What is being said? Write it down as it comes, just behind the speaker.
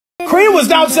Creighton was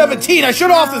down 17. I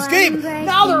shut off this game.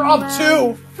 Now they're up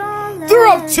 2. They're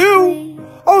up 2.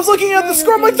 I was looking at the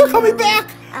score. I'm like, they're coming back.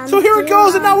 So here it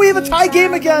goes, and now we have a tie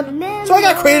game again. So I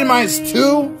got Creighton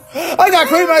 -2. I got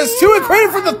Creighton -2, and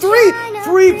Creighton for the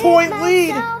 3-point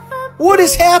lead. What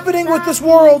is happening with this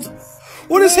world?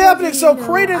 What is happening? So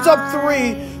Creighton's up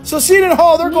 3. So Seton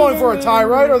Hall, they're going for a tie,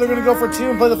 right? Or they're going to go for 2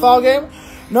 and play the foul game?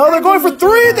 No, they're going for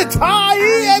 3, the tie,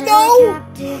 and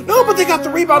no, but they got the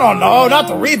rebound. Oh, no, not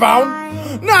the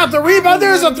rebound. Not the rebound.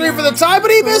 There's a 3 for the tie,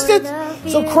 but he missed it.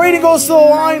 So Creighton goes to the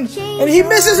line, and he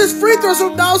misses his free throw, so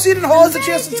now Seton Hall has a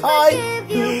chance to tie.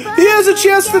 He has a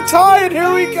chance to tie, and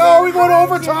here we go. Are we going to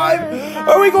overtime?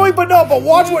 Are we going? But no, but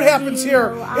watch what happens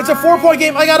here. It's a 4-point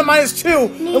game. I got a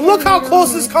 -2. And look how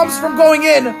close this comes from going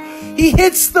in. He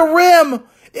hits the rim.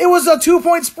 It was a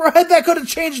 2-point spread that could have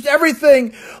changed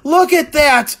everything. Look at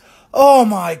that. Oh,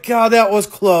 my God, that was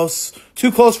close.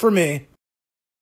 Too close for me.